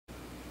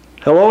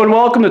Hello and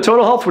welcome to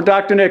Total Health with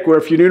Dr. Nick, where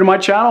if you're new to my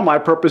channel, my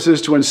purpose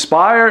is to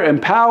inspire,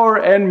 empower,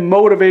 and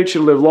motivate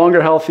you to live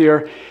longer,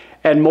 healthier,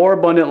 and more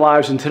abundant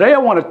lives. And today I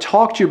want to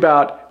talk to you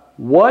about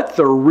what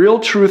the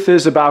real truth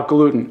is about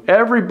gluten.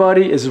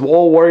 Everybody is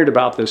all worried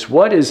about this.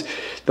 What is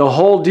the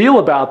whole deal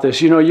about this?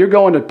 You know, you're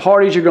going to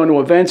parties, you're going to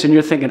events, and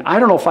you're thinking, I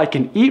don't know if I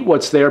can eat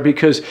what's there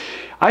because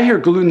I hear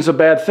gluten's a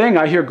bad thing.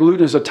 I hear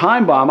gluten is a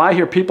time bomb. I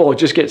hear people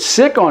just get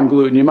sick on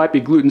gluten. You might be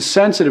gluten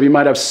sensitive. You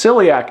might have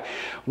celiac.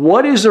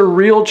 What is the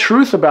real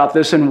truth about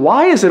this, and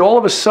why is it all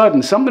of a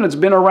sudden something that's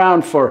been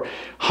around for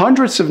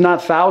hundreds if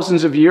not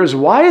thousands of years?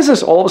 Why is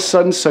this all of a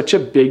sudden such a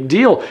big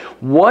deal?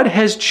 What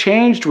has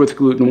changed with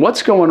gluten?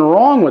 What's going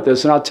wrong with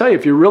this? And I'll tell you,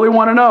 if you really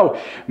want to know,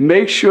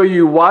 make sure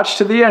you watch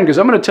to the end, because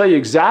I'm going to tell you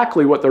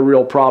exactly what the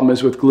real problem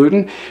is with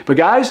gluten. But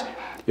guys,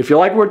 if you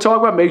like what we're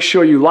talking about, make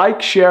sure you like,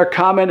 share,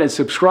 comment, and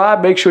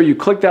subscribe. Make sure you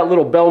click that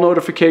little bell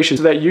notification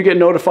so that you get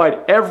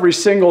notified every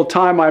single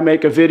time I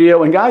make a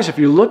video. And guys, if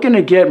you're looking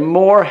to get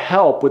more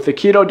help with the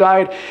keto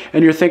diet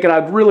and you're thinking,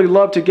 I'd really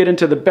love to get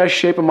into the best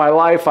shape of my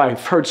life.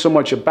 I've heard so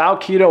much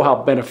about keto,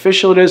 how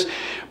beneficial it is.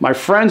 My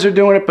friends are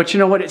doing it, but you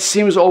know what? It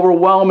seems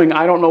overwhelming.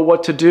 I don't know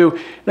what to do.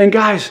 Then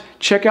guys,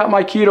 check out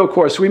my keto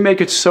course. We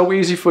make it so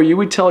easy for you.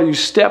 We tell you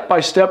step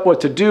by step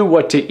what to do,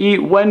 what to eat,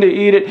 when to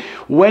eat it,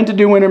 when to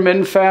do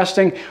intermittent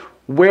fasting,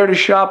 where to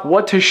shop,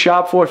 what to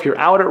shop for if you're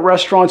out at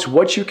restaurants,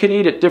 what you can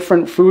eat at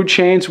different food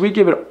chains. We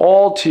give it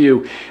all to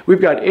you.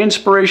 We've got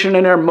inspiration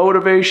in there,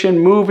 motivation,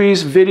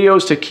 movies,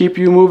 videos to keep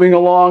you moving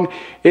along.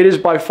 It is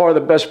by far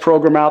the best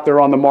program out there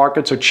on the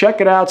market. So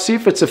check it out. See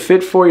if it's a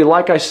fit for you.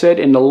 Like I said,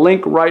 in the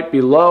link right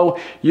below,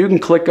 you can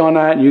click on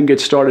that and you can get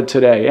started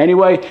today.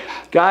 Anyway,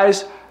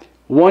 guys,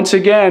 once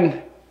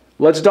again,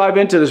 let's dive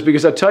into this,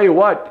 because I tell you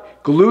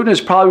what, gluten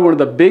is probably one of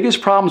the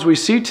biggest problems we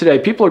see today.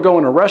 People are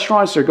going to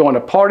restaurants, they're going to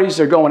parties,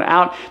 they're going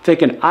out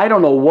thinking, I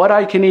don't know what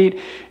I can eat.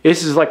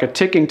 This is like a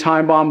ticking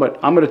time bomb, but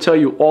I'm going to tell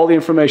you all the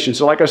information.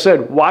 So like I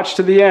said, watch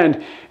to the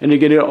end and you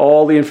get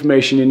all the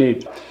information you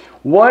need.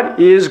 What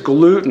is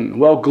gluten?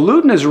 Well,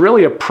 gluten is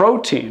really a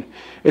protein.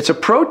 It's a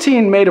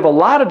protein made of a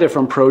lot of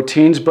different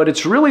proteins, but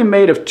it's really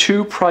made of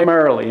two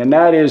primarily, and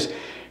that is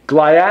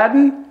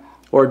gliadin,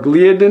 or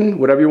gliadin,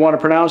 whatever you want to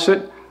pronounce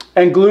it,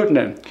 and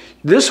glutenin.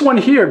 This one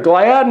here,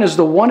 gliadin, is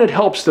the one that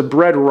helps the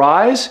bread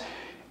rise,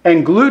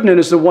 and glutenin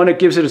is the one that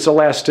gives it its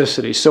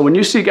elasticity. So when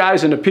you see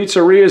guys in the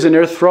pizzerias and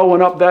they're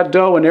throwing up that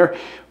dough and they're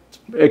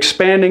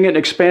expanding it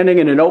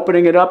and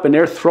opening it up and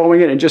they're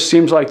throwing it and it just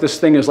seems like this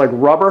thing is like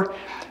rubber,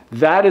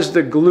 that is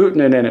the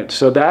glutenin in it.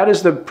 So that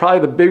is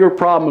probably the bigger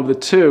problem of the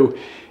two,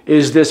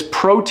 is this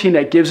protein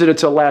that gives it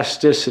its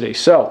elasticity.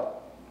 So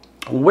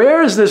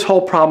where does this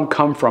whole problem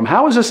come from?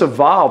 How has this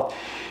evolved?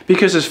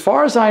 Because as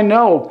far as I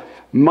know,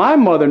 my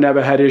mother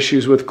never had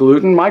issues with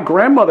gluten. My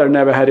grandmother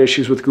never had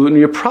issues with gluten.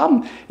 Your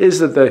problem is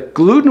that the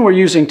gluten we're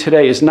using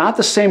today is not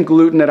the same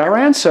gluten that our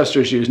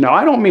ancestors used. Now,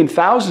 I don't mean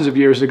thousands of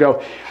years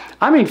ago.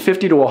 I mean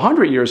 50 to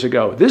 100 years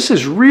ago. This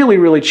has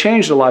really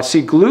changed a lot.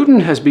 See, gluten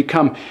has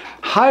become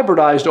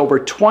hybridized over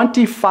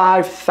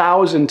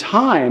 25,000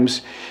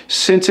 times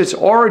since its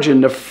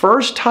origin. The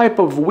first type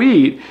of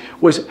wheat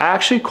was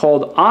actually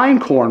called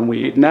einkorn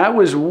wheat, and that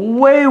was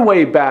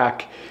way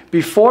back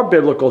before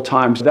biblical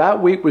times.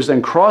 That wheat was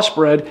then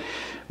crossbred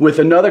with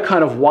another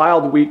kind of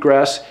wild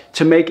wheatgrass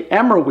to make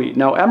emmer wheat.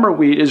 Now, emmer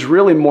wheat is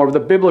really more of the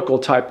biblical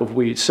type of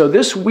wheat. So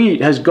this wheat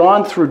has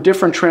gone through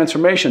different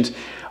transformations.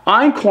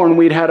 Einkorn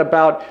wheat had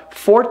about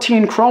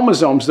 14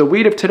 chromosomes. The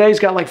wheat of today's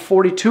got like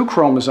 42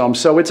 chromosomes.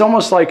 So it's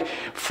almost like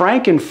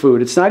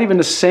frankenfood. It's not even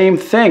the same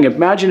thing.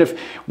 Imagine if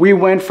we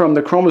went from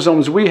the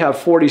chromosomes we have,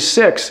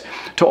 46,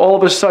 to all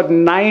of a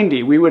sudden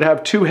 90. We would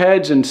have 2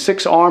 heads and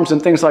 6 arms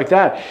and things like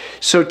that.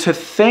 So to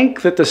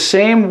think that the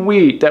same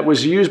wheat that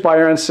was used by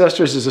our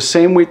ancestors is the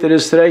same wheat that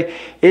is today,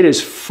 it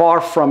is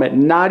far from it,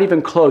 not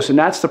even close. And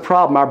that's the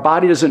problem. Our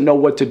body doesn't know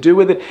what to do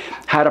with it,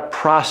 how to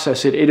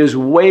process it. It is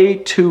way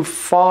too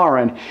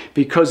foreign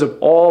because of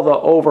all the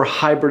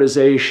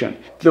over-hybridization.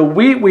 The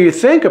wheat we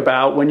think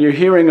about when you're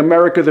hearing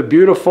America the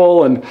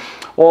Beautiful and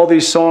all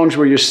these songs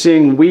where you're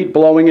seeing wheat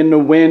blowing in the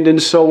wind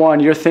and so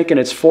on, you're thinking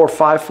it's 4 or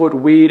 5 foot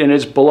wheat and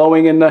it's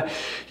blowing in the,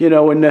 you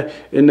know, in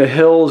the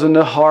hills and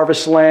the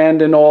harvest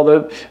land and all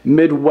the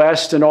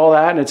Midwest and all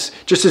that, and it's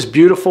just this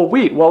beautiful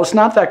wheat. Well, it's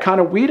not that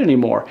kind of wheat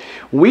anymore.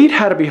 Wheat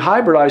had to be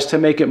hybridized to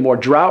make it more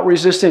drought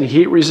resistant,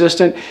 heat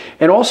resistant,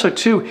 and also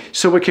too,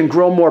 so it can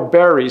grow more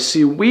berries.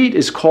 See, wheat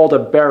is called a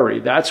berry.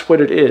 That's what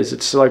it is.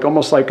 It's like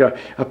almost like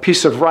a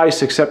piece of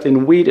rice, except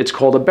in wheat it's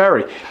called a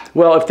berry.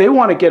 Well, if they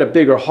want to get a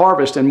bigger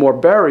harvest and more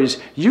berries,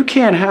 you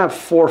can't have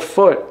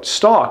 4-foot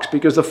stalks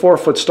because the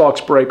 4-foot stalks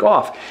break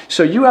off.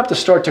 So you have to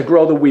start to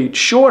grow the wheat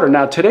shorter.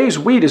 Now, today's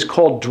wheat is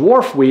called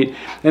dwarf wheat,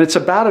 and it's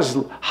about as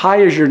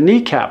high as your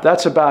kneecap.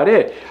 That's about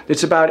it.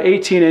 It's about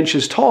 18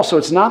 inches tall, so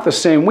it's not the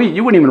same wheat.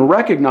 You wouldn't even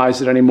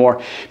recognize it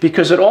anymore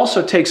because it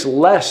also takes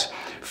less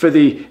for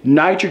the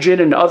nitrogen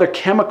and other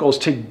chemicals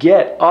to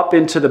get up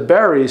into the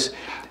berries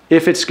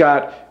if it's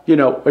got you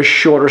know, a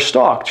shorter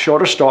stalk.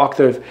 Shorter stalk,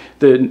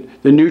 the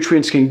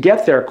nutrients can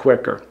get there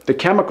quicker, the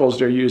chemicals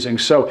they're using.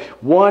 So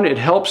one, it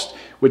helps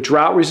with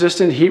drought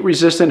resistant, heat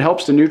resistant,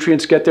 helps the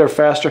nutrients get there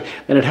faster,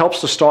 and it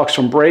helps the stalks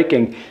from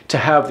breaking to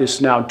have this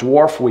now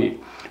dwarf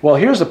wheat. Well,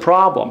 here's the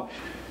problem.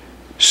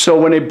 So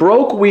when they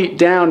broke wheat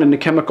down in the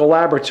chemical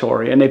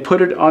laboratory and they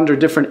put it under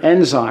different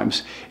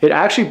enzymes, it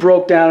actually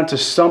broke down into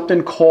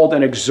something called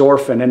an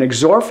exorphin. And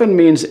exorphin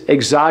means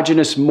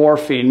exogenous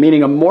morphine,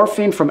 meaning a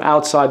morphine from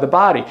outside the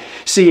body.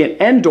 See, an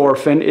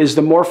endorphin is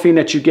the morphine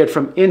that you get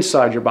from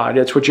inside your body.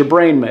 That's what your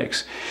brain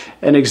makes.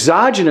 An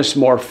exogenous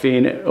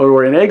morphine,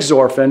 or an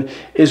exorphin,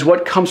 is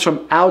what comes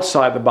from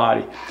outside the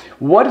body.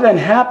 What then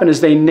happened is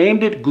they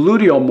named it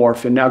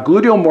gluteomorphin. Now,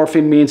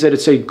 gluteomorphin means that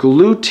it's a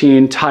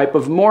gluten type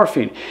of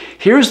morphine.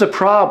 Here's the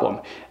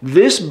problem.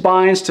 This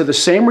binds to the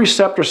same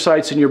receptor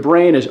sites in your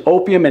brain as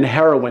opium and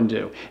heroin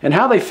do. And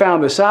how they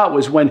found this out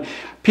was when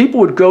people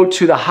would go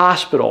to the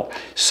hospital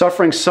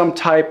suffering some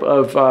type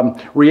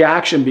of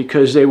reaction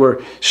because they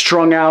were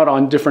strung out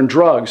on different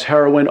drugs,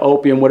 heroin,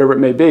 opium, whatever it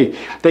may be.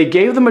 They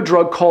gave them a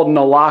drug called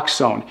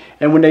naloxone.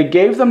 And when they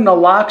gave them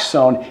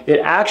naloxone,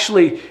 it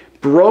actually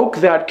broke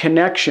that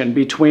connection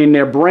between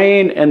their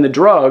brain and the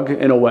drug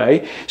in a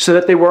way so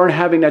that they weren't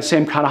having that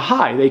same kind of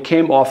high. They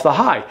came off the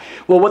high.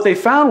 Well, what they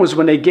found was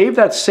when they gave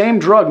that same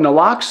drug,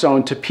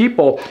 naloxone, to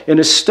people in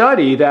a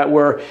study that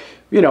were,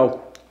 you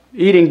know,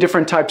 eating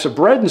different types of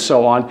bread and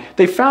so on,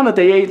 they found that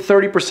they ate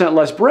 30%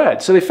 less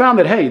bread. So they found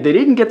that, hey, they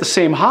didn't get the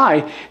same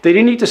high, they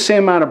didn't eat the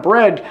same amount of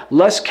bread,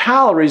 less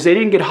calories, they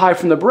didn't get high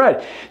from the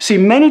bread. See,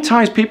 many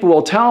times people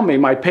will tell me,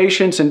 my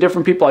patients and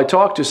different people I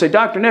talk to say,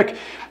 Dr. Nick,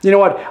 you know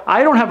what,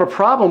 I don't have a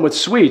problem with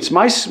sweets.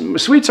 My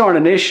sweets aren't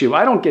an issue.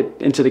 I don't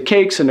get into the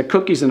cakes and the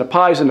cookies and the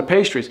pies and the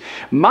pastries.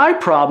 My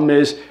problem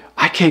is,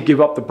 I can't give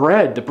up the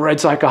bread. The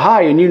bread's like a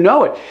high, and you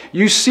know it.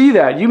 You see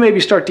that. You maybe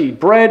start to eat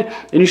bread,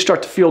 and you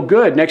start to feel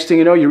good. Next thing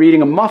you know, you're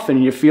eating a muffin,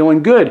 and you're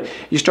feeling good.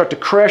 You start to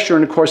crash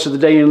during the course of the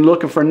day, and you're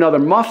looking for another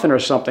muffin or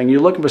something.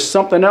 You're looking for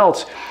something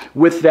else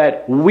with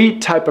that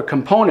wheat type of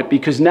component,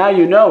 because now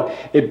you know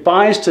it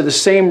binds to the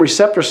same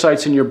receptor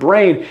sites in your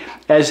brain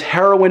as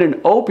heroin and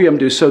opium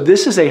do. So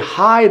this is a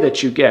high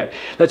that you get.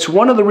 That's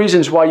one of the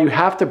reasons why you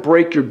have to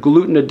break your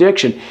gluten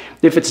addiction.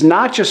 If it's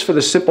not just for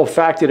the simple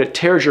fact that it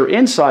tears your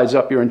insides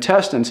up, your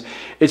intestines,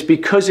 it's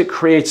because it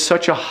creates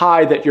such a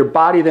high that your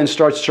body then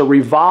starts to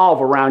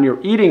revolve around your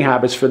eating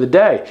habits for the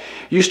day.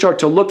 You start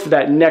to look for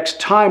that next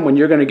time when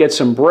you're going to get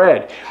some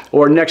bread,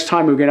 or next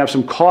time you're going to have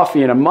some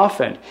coffee and a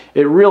muffin.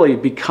 It really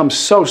becomes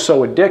so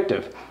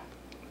addictive.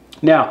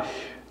 Now,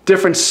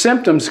 different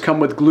symptoms come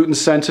with gluten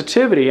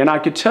sensitivity, and I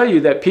could tell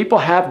you that people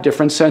have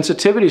different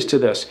sensitivities to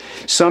this.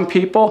 Some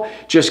people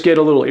just get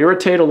a little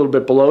irritated, a little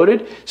bit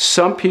bloated.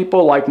 Some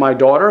people, like my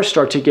daughter,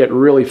 start to get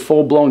really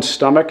full-blown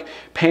stomach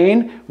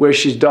pain where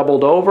she's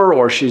doubled over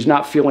or she's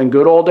not feeling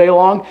good all day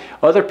long.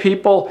 Other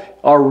people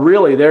are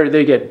really,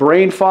 they get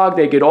brain fog,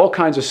 they get all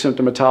kinds of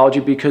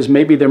symptomatology because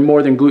maybe they're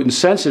more than gluten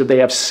sensitive. They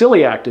have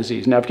celiac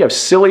disease. Now, if you have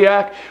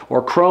celiac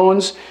or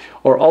Crohn's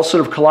or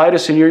ulcerative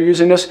colitis and you're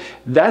using this,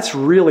 that's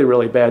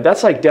really bad.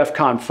 That's like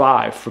DEFCON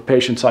 5 for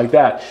patients like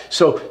that.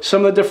 So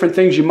some of the different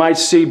things you might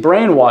see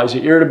brain-wise,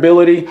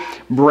 irritability,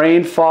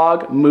 brain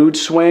fog, mood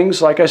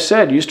swings. Like I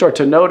said, you start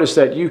to notice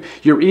that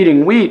you're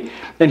eating wheat.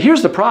 And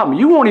here's the problem.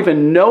 You won't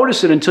even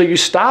notice it until you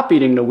stop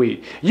eating the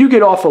wheat. You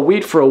get off of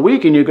wheat for a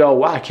week and you go,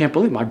 wow, I can't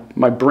believe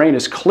my brain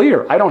is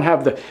clear. I don't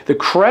have the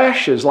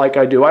crashes like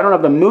I do. I don't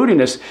have the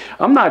moodiness.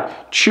 I'm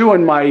not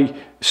chewing my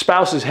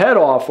spouse's head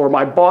off or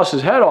my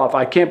boss's head off.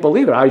 I can't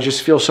believe it. I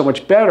just feel so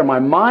much better. My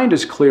mind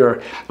is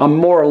clearer. I'm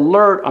more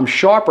alert. I'm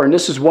sharper. And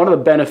this is one of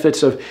the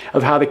benefits of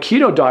how the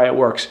keto diet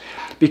works.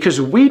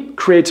 Because wheat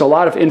creates a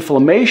lot of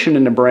inflammation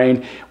in the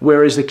brain,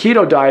 whereas the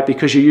keto diet,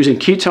 because you're using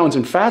ketones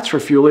and fats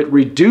for fuel, it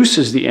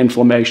reduces the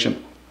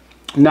inflammation.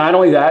 Not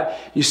only that,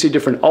 you see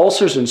different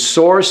ulcers and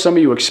sores. Some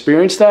of you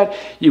experience that.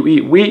 You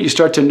eat wheat, you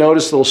start to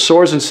notice little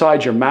sores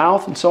inside your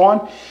mouth and so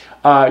on.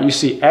 You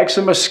see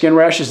eczema, skin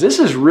rashes. This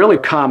is really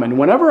common.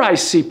 Whenever I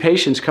see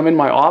patients come in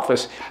my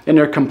office and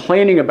they're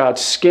complaining about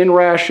skin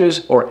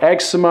rashes or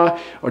eczema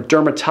or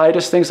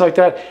dermatitis, things like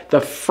that, the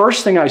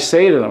first thing I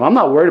say to them, I'm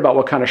not worried about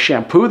what kind of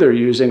shampoo they're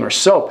using or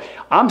soap.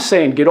 I'm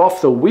saying get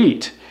off the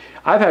wheat.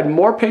 I've had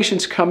more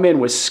patients come in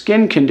with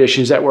skin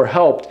conditions that were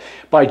helped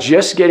by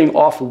just getting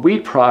off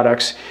wheat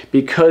products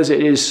because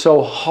it is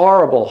so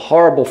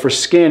horrible for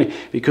skin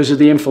because of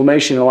the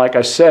inflammation. And like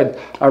I said,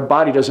 our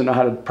body doesn't know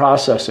how to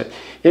process it.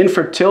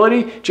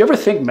 Infertility, do you ever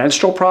think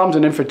menstrual problems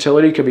and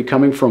infertility could be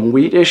coming from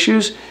wheat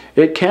issues?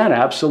 It can,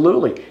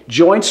 absolutely.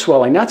 Joint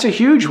swelling, that's a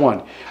huge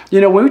one.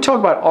 You know, when we talk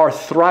about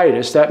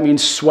arthritis, that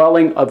means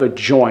swelling of a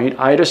joint.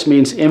 Itis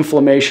means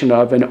inflammation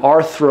of, and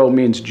arthro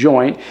means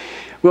joint.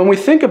 When we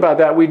think about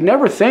that, we'd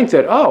never think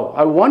that, oh,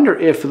 I wonder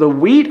if the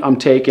wheat I'm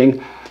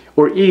taking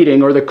or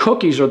eating or the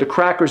cookies or the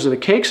crackers or the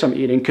cakes I'm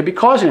eating could be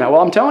causing that.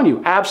 Well, I'm telling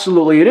you,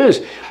 absolutely it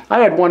is. I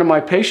had one of my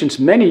patients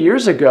many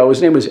years ago,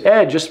 his name was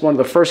Ed, just one of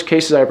the first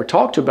cases I ever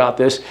talked to about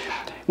this.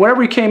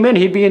 Whenever he came in,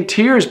 he'd be in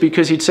tears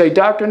because he'd say,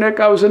 Dr. Nick,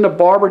 I was in the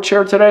barber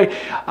chair today.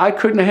 I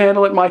couldn't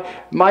handle it.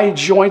 My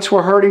joints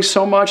were hurting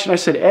so much. And I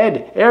said,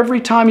 Ed,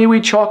 every time you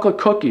eat chocolate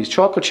cookies,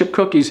 chocolate chip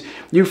cookies,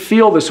 you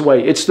feel this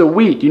way. It's the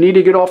wheat. You need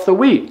to get off the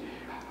wheat.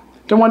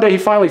 Then one day he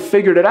finally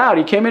figured it out.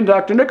 He came in,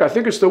 Dr. Nick, I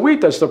think it's the wheat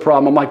that's the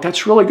problem. I'm like,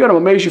 that's really good. I'm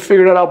amazed you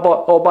figured it out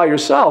all by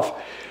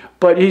yourself.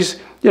 But he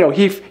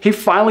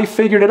finally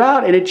figured it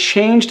out, and it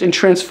changed and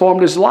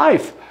transformed his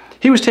life.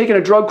 He was taking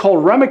a drug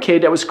called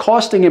Remicade that was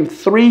costing him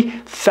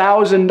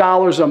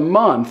 $3,000 a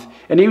month,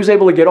 and he was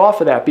able to get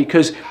off of that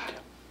because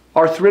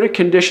arthritic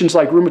conditions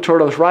like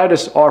rheumatoid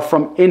arthritis are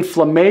from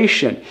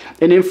inflammation,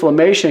 and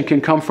inflammation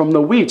can come from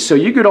the wheat. So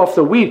you get off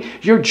the wheat,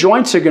 your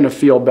joints are going to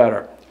feel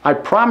better. I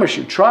promise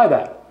you, try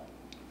that.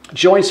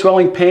 Joint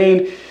swelling,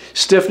 pain,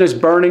 stiffness,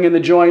 burning in the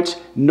joints,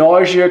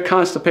 nausea,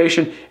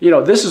 constipation.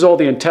 This is all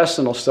the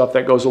intestinal stuff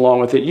that goes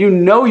along with it.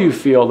 You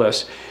feel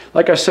this.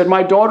 Like I said,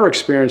 my daughter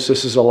experienced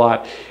this a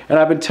lot. And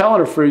I've been telling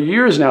her for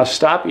years now,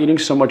 stop eating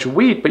so much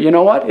wheat. But you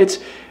know what?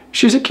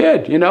 She's a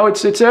kid,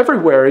 it's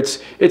everywhere.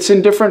 It's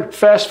in different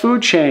fast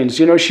food chains.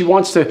 She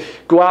wants to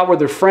go out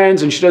with her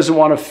friends and she doesn't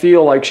want to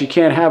feel like she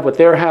can't have what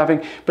they're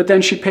having, but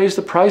then she pays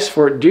the price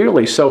for it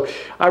dearly. So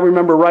I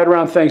remember right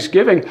around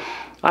Thanksgiving,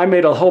 I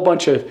made a whole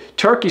bunch of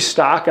turkey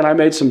stock and I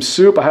made some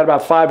soup. I had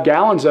about 5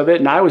 gallons of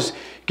it and I was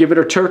giving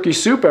her turkey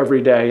soup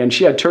every day, and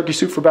she had turkey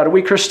soup for about a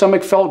week. Her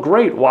stomach felt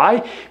great.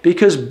 Why?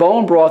 Because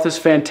bone broth is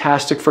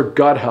fantastic for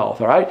gut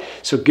health, all right?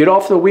 So get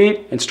off the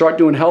wheat and start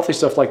doing healthy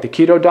stuff like the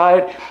keto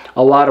diet,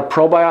 a lot of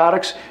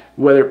probiotics,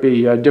 whether it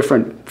be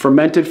different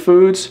fermented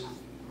foods,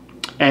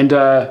 and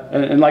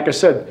like I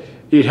said,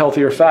 eat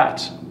healthier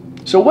fats.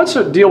 So what's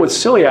the deal with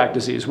celiac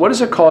disease? What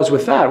does it cause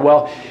with that?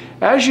 Well,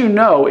 as you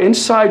know,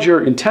 inside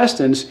your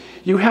intestines,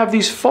 you have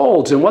these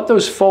folds, and what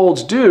those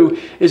folds do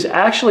is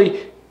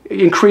actually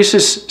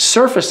increases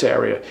surface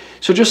area.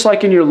 So just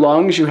like in your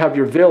lungs, you have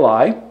your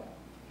villi.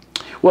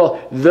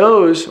 Well,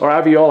 those, or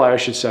alveoli I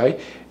should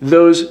say,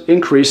 those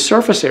increase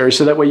surface area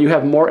so that way you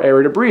have more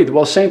area to breathe.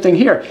 Well, same thing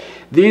here.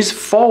 These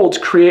folds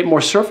create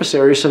more surface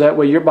area so that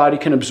way your body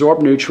can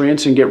absorb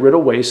nutrients and get rid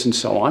of waste and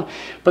so on.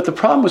 But the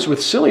problem is with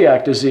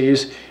celiac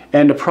disease,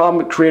 and the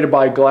problem created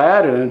by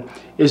gluten,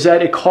 is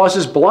that it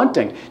causes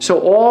blunting. So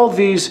all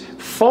these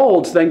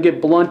folds then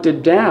get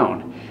blunted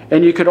down.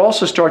 And you could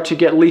also start to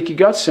get leaky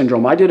gut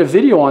syndrome. I did a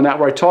video on that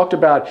where I talked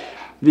about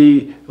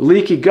the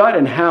leaky gut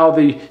and how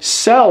the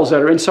cells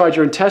that are inside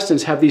your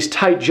intestines have these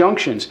tight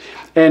junctions.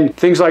 And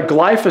things like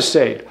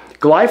glyphosate.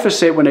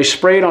 Glyphosate, when they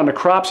spray it on the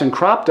crops and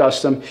crop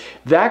dust them,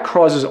 that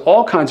causes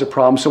all kinds of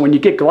problems. So when you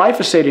get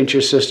glyphosate into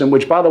your system,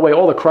 which by the way,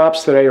 all the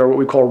crops today are what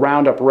we call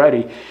Roundup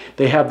ready.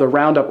 They have the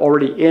Roundup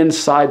already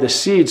inside the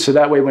seeds, so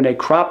that way when they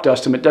crop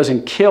dust them, it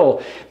doesn't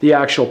kill the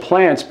actual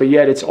plants, but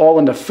yet it's all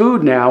in the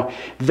food now.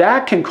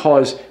 That can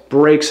cause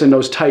breaks in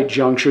those tight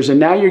junctures, and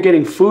now you're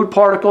getting food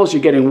particles,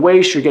 you're getting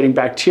waste, you're getting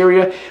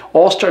bacteria,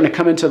 all starting to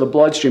come into the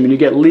bloodstream, and you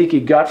get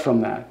leaky gut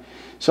from that.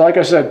 So like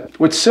I said,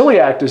 with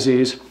celiac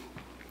disease,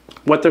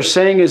 what they're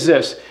saying is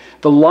this: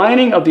 the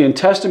lining of the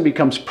intestine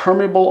becomes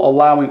permeable,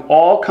 allowing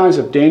all kinds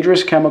of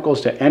dangerous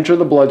chemicals to enter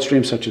the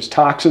bloodstream, such as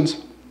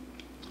toxins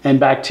and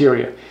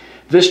bacteria.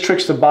 This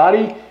tricks the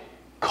body,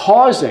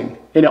 causing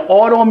an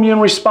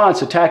autoimmune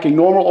response, attacking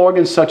normal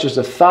organs such as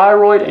the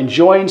thyroid and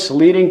joints,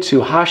 leading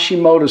to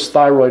Hashimoto's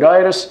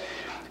thyroiditis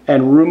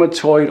and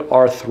rheumatoid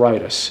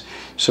arthritis.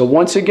 So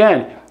once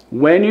again,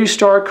 when you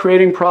start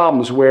creating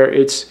problems where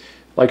it's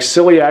like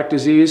celiac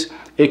disease,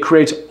 it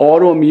creates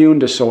autoimmune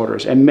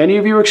disorders. And many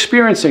of you are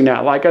experiencing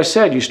that. Like I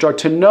said, you start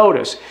to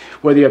notice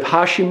whether you have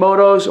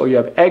Hashimoto's or you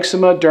have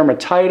eczema,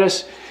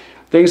 dermatitis,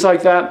 things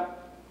like that,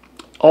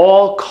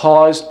 all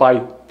caused by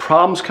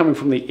problems coming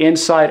from the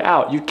inside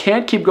out. You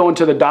can't keep going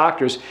to the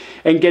doctors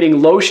and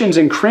getting lotions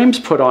and creams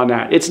put on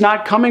that. It's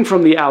not coming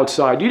from the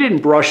outside. You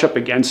didn't brush up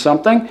against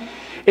something.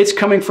 It's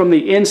coming from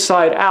the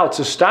inside out.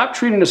 So stop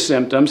treating the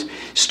symptoms,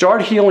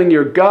 start healing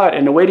your gut,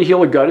 and the way to heal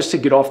the gut is to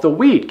get off the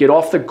wheat, get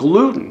off the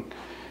gluten.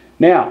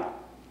 Now,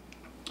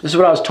 this is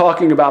what I was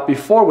talking about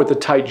before with the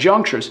tight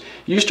junctures.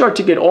 You start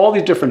to get all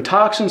these different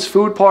toxins,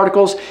 food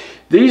particles.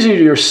 These are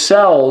your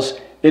cells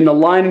in the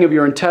lining of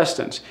your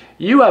intestines.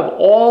 You have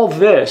all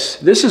this.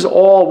 This is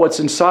all what's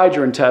inside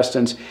your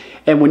intestines.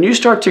 And when you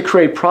start to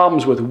create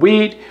problems with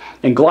wheat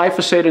and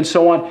glyphosate and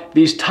so on,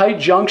 these tight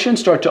junctions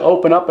start to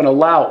open up and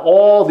allow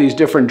all these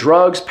different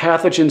drugs,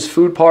 pathogens,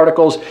 food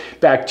particles,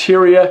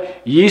 bacteria,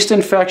 yeast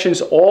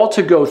infections, all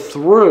to go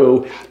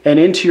through and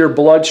into your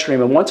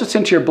bloodstream. And once it's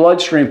into your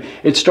bloodstream,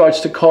 it starts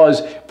to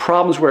cause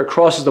problems where it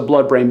crosses the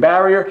blood-brain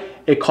barrier.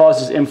 It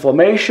causes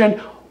inflammation,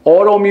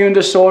 autoimmune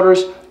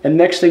disorders, and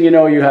next thing you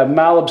know, you have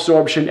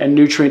malabsorption and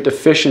nutrient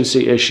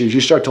deficiency issues. You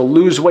start to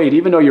lose weight.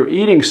 Even though you're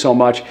eating so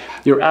much,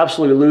 you're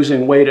absolutely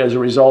losing weight as a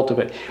result of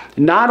it.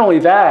 Not only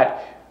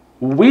that,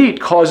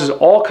 wheat causes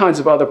all kinds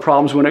of other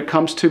problems when it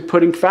comes to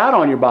putting fat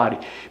on your body.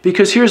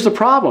 Because here's the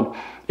problem.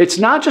 it's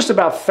not just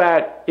about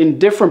fat in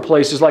different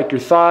places like your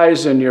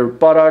thighs and your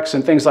buttocks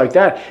and things like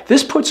that.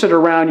 This puts it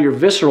around your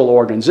visceral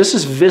organs. This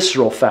is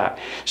visceral fat.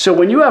 So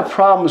when you have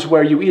problems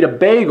where you eat a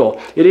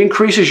bagel, it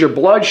increases your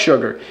blood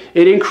sugar.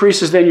 It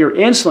increases then your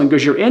insulin,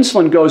 because your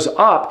insulin goes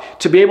up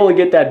to be able to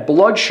get that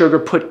blood sugar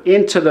put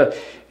into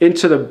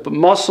the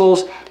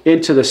muscles,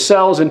 into the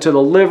cells, into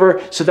the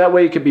liver, so that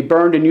way it could be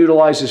burned and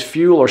utilized as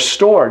fuel or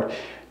stored.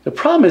 The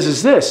problem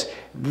is this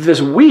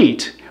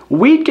wheat.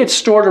 Wheat gets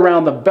stored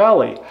around the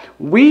belly.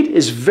 Wheat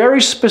is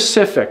very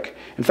specific.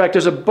 In fact,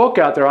 there's a book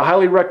out there I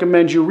highly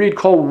recommend you read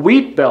called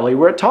Wheat Belly,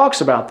 where it talks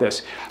about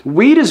this.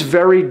 Wheat is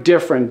very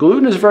different.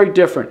 Gluten is very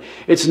different.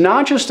 It's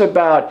not just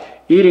about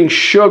eating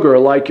sugar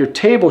like your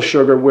table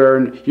sugar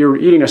where you're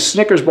eating a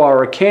Snickers bar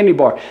or a candy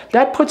bar.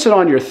 That puts it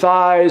on your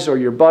thighs or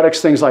your buttocks,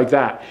 things like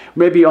that,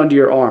 maybe under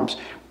your arms.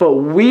 But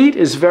wheat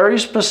is very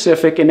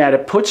specific in that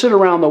it puts it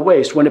around the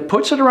waist. When it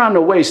puts it around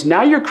the waist,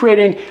 now you're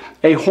creating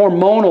a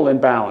hormonal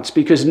imbalance,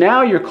 because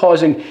now you're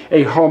causing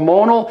a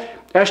hormonal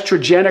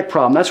estrogenic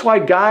problem. That's why,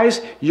 guys,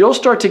 you'll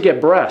start to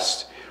get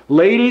breasts.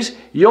 Ladies,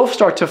 you'll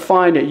start to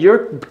find that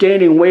you're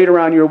gaining weight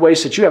around your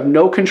waist that you have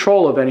no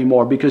control of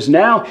anymore, because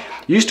now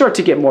you start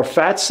to get more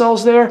fat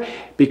cells there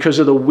because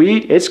of the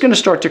wheat. It's going to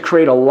start to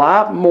create a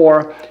lot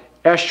more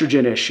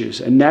estrogen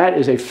issues, and that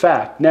is a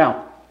fact.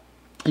 Now,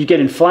 you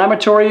get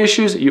inflammatory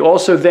issues. You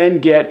also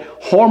then get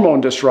hormone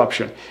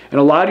disruption.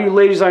 And a lot of you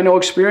ladies I know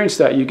experience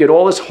that. You get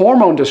all this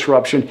hormone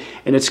disruption,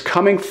 and it's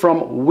coming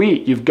from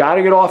wheat. You've got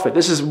to get off it.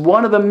 This is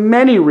one of the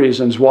many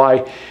reasons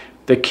why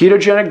the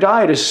ketogenic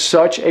diet is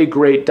such a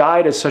great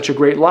diet. It's such a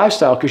great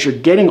lifestyle, because you're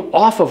getting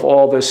off of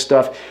all this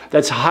stuff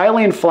that's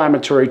highly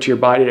inflammatory to your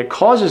body. It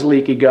causes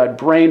leaky gut,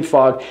 brain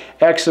fog,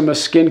 eczema,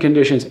 skin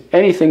conditions,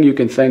 anything you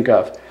can think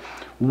of.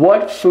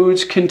 What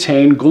foods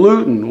contain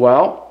gluten?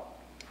 Well,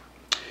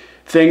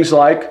 things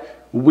like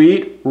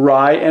wheat,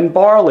 rye, and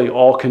barley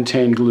all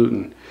contain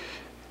gluten.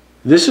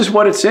 This is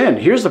what it's in.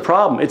 Here's the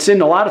problem. It's in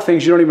a lot of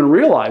things you don't even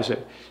realize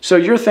it. So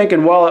you're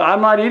thinking, well,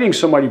 I'm not eating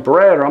so much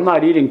bread, or I'm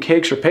not eating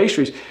cakes or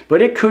pastries,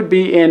 but it could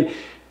be in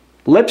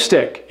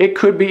lipstick. It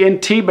could be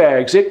in tea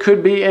bags. It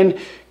could be in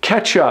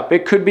ketchup.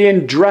 It could be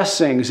in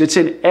dressings. It's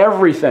in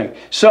everything.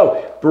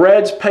 So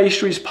breads,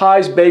 pastries,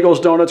 pies, bagels,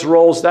 donuts,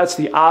 rolls, that's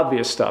the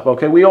obvious stuff.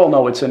 Okay, we all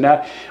know it's in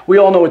that. We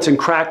all know it's in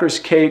crackers,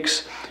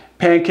 cakes,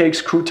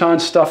 pancakes,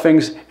 croutons,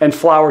 stuffings, and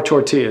flour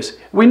tortillas.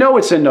 We know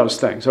it's in those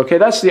things, okay?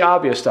 That's the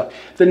obvious stuff.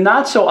 The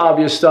not so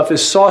obvious stuff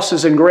is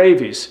sauces and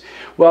gravies.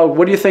 Well,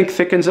 what do you think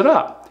thickens it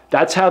up?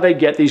 That's how they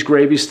get these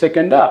gravies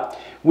thickened up.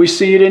 We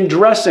see it in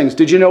dressings.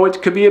 Did you know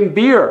it could be in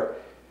beer?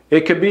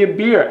 It could be a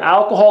beer,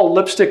 alcohol,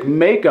 lipstick,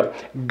 makeup,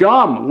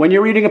 gum. When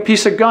you're eating a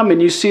piece of gum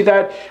and you see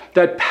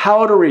that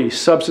powdery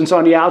substance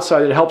on the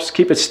outside that helps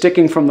keep it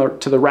sticking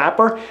to the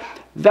wrapper,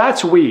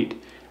 that's wheat.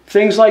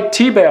 Things like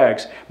tea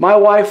bags. My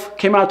wife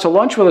came out to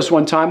lunch with us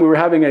one time. We were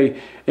having an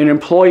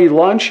employee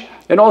lunch,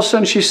 and all of a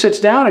sudden she sits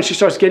down and she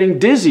starts getting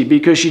dizzy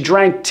because she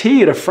drank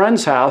tea at a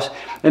friend's house,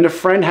 and the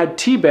friend had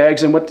tea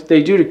bags, and what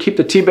they do to keep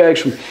the tea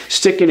bags from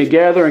sticking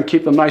together and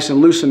keep them nice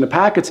and loose in the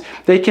packets,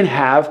 they can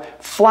have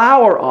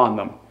flour on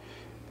them.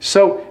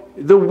 So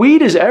the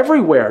wheat is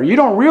everywhere. You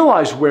don't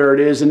realize where it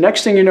is, and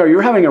next thing you know,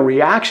 you're having a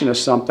reaction to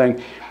something,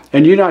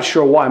 and you're not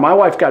sure why. My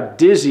wife got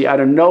dizzy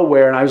out of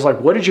nowhere, and I was like,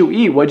 what did you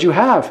eat? What did you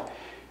have?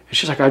 And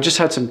she's like, I just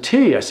had some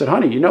tea. I said,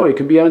 honey, you know it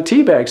could be on a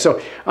tea bag.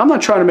 So I'm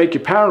not trying to make you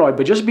paranoid,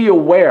 but just be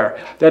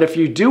aware that if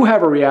you do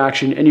have a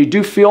reaction and you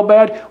do feel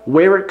bad,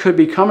 where it could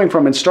be coming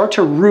from, and start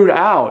to root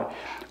out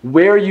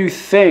where you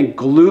think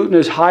gluten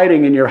is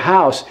hiding in your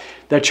house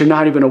that you're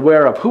not even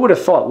aware of. Who would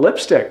have thought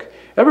lipstick?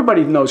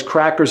 Everybody knows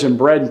crackers and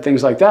bread and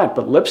things like that,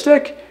 but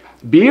lipstick,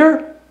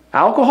 beer,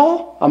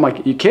 alcohol? I'm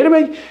like, you kidding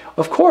me?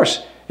 Of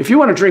course. If you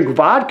want to drink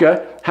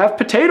vodka, have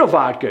potato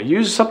vodka.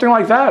 Use something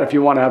like that if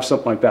you want to have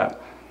something like that.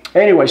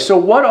 Anyway, so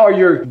what are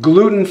your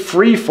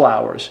gluten-free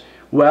flours?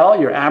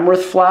 Well, your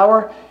amaranth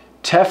flour,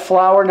 teff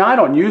flour. Now, I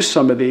don't use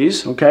some of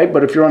these, okay?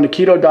 But if you're on the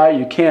keto diet,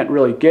 you can't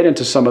really get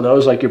into some of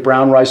those, like your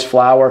brown rice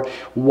flour,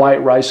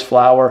 white rice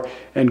flour,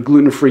 and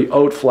gluten-free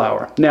oat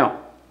flour. Now,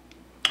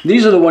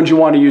 these are the ones you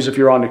want to use if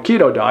you're on the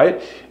keto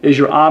diet, is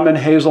your almond,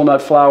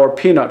 hazelnut flour,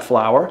 peanut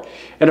flour,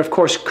 and of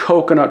course,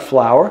 coconut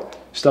flour,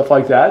 stuff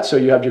like that. So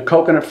you have your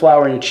coconut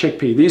flour and your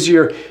chickpea. These are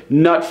your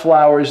nut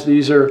flours.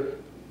 These are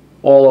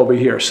all over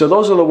here. So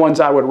those are the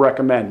ones I would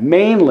recommend.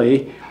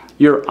 Mainly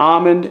your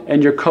almond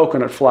and your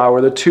coconut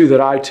flour, the two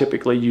that I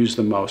typically use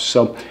the most.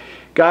 So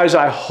guys,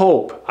 I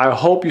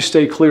hope you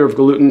stay clear of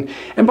gluten.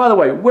 And by the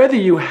way, whether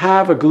you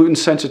have a gluten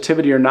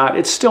sensitivity or not,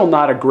 it's still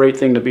not a great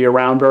thing to be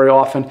around very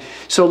often.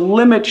 So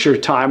limit your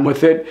time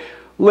with it.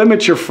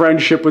 Limit your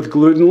friendship with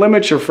gluten.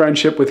 Limit your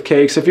friendship with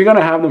cakes. If you're going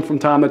to have them from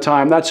time to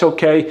time, that's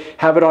okay.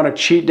 Have it on a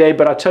cheat day.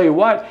 But I'll tell you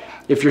what,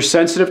 if you're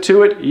sensitive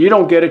to it, you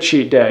don't get a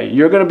cheat day.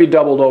 You're going to be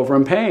doubled over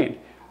in pain.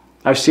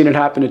 I've seen it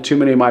happen to too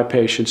many of my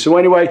patients. So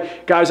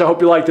anyway, guys, I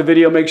hope you liked the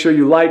video. Make sure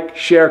you like,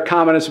 share,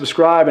 comment, and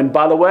subscribe. And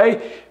by the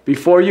way,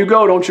 before you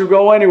go, don't you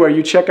go anywhere.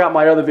 You check out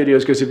my other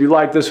videos, because if you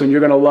like this one, you're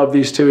going to love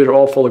these two. They're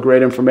all full of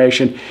great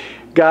information.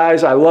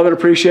 Guys, I love and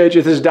appreciate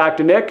you. This is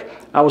Dr. Nick.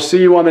 I will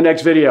see you on the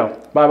next video.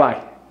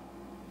 Bye-bye.